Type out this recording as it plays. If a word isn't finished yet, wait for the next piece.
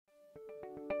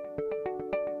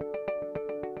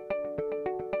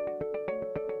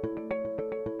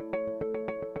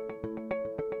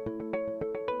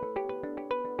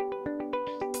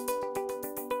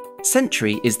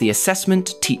Sentry is the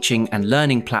assessment, teaching and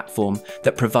learning platform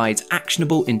that provides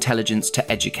actionable intelligence to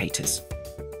educators.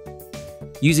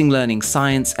 Using learning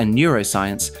science and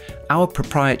neuroscience, our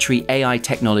proprietary AI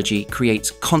technology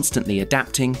creates constantly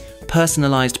adapting,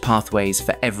 personalised pathways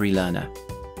for every learner.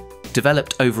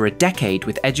 Developed over a decade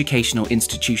with educational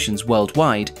institutions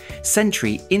worldwide,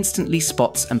 Sentry instantly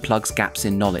spots and plugs gaps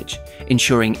in knowledge,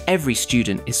 ensuring every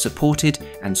student is supported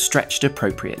and stretched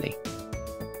appropriately.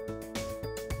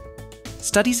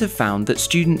 Studies have found that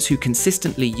students who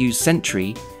consistently use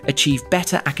Sentry achieve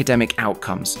better academic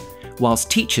outcomes, whilst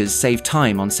teachers save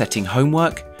time on setting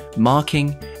homework,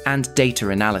 marking, and data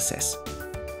analysis.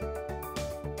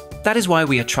 That is why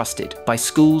we are trusted by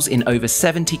schools in over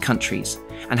 70 countries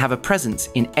and have a presence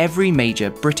in every major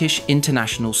British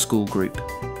international school group.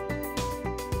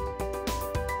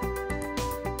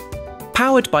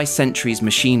 Powered by Sentry's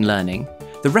machine learning,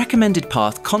 the recommended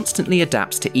path constantly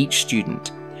adapts to each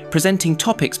student, presenting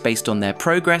topics based on their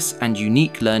progress and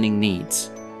unique learning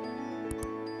needs.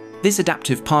 This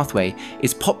adaptive pathway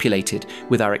is populated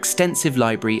with our extensive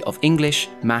library of English,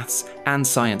 maths, and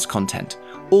science content,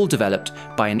 all developed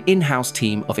by an in-house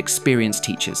team of experienced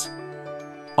teachers.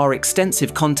 Our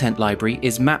extensive content library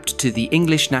is mapped to the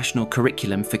English National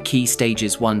Curriculum for Key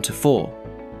Stages 1 to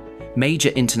 4, major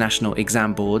international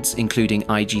exam boards including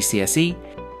iGCSE,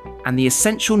 and the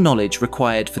essential knowledge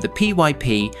required for the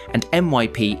PYP and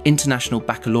MYP International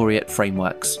Baccalaureate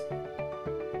frameworks.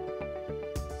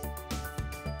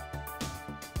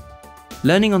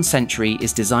 Learning on Sentry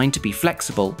is designed to be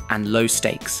flexible and low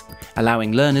stakes,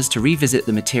 allowing learners to revisit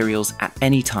the materials at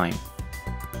any time.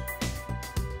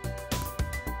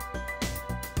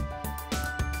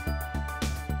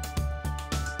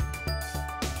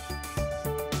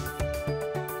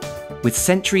 With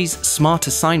Sentry's Smart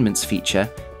Assignments feature,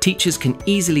 teachers can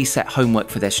easily set homework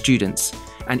for their students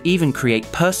and even create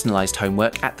personalised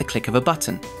homework at the click of a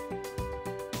button.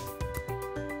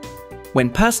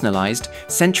 When personalised,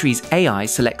 Sentry's AI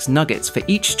selects nuggets for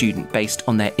each student based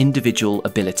on their individual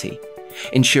ability,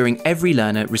 ensuring every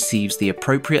learner receives the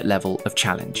appropriate level of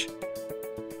challenge.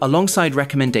 Alongside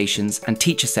recommendations and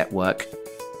teacher-set work,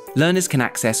 learners can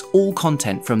access all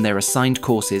content from their assigned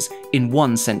courses in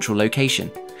one central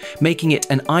location, making it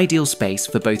an ideal space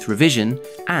for both revision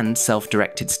and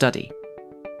self-directed study.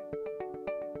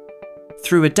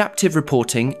 Through adaptive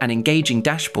reporting and engaging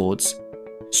dashboards,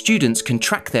 students can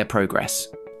track their progress,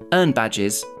 earn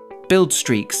badges, build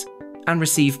streaks, and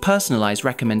receive personalised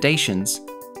recommendations,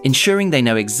 ensuring they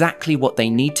know exactly what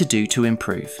they need to do to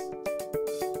improve.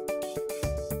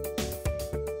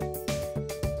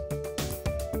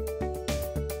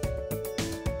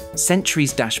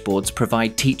 Sentry's dashboards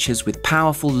provide teachers with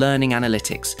powerful learning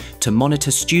analytics to monitor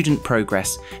student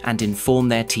progress and inform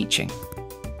their teaching.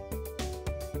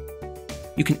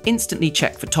 You can instantly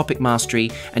check for topic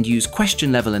mastery and use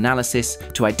question-level analysis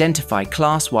to identify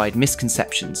class-wide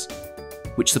misconceptions,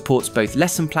 which supports both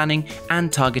lesson planning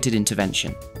and targeted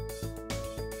intervention.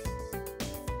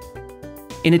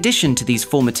 In addition to these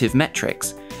formative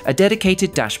metrics, a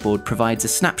dedicated dashboard provides a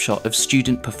snapshot of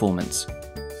student performance.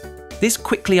 This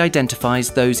quickly identifies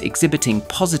those exhibiting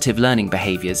positive learning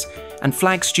behaviours and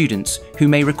flags students who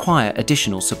may require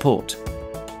additional support.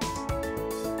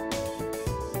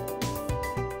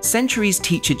 Sentry's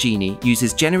Teacher Genie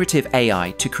uses generative AI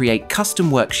to create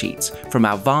custom worksheets from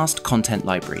our vast content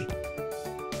library.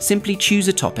 Simply choose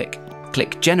a topic,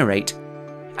 click Generate,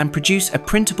 and produce a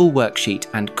printable worksheet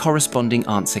and corresponding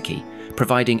answer key,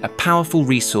 providing a powerful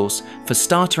resource for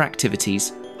starter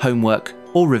activities, homework,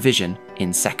 or revision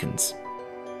in seconds.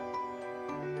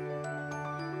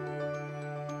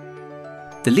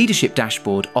 The Leadership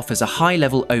Dashboard offers a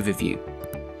high-level overview,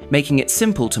 making it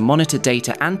simple to monitor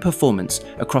data and performance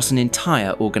across an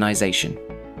entire organisation.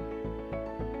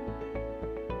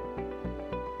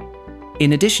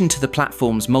 In addition to the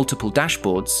platform's multiple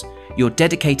dashboards, your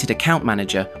dedicated account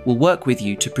manager will work with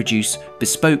you to produce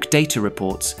bespoke data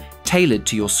reports tailored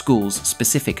to your school's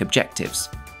specific objectives.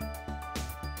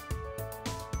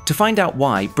 To find out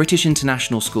why British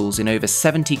international schools in over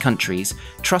 70 countries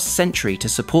trust Sentry to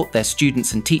support their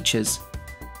students and teachers,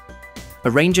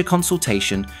 arrange a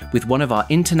consultation with one of our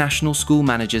international school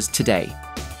managers today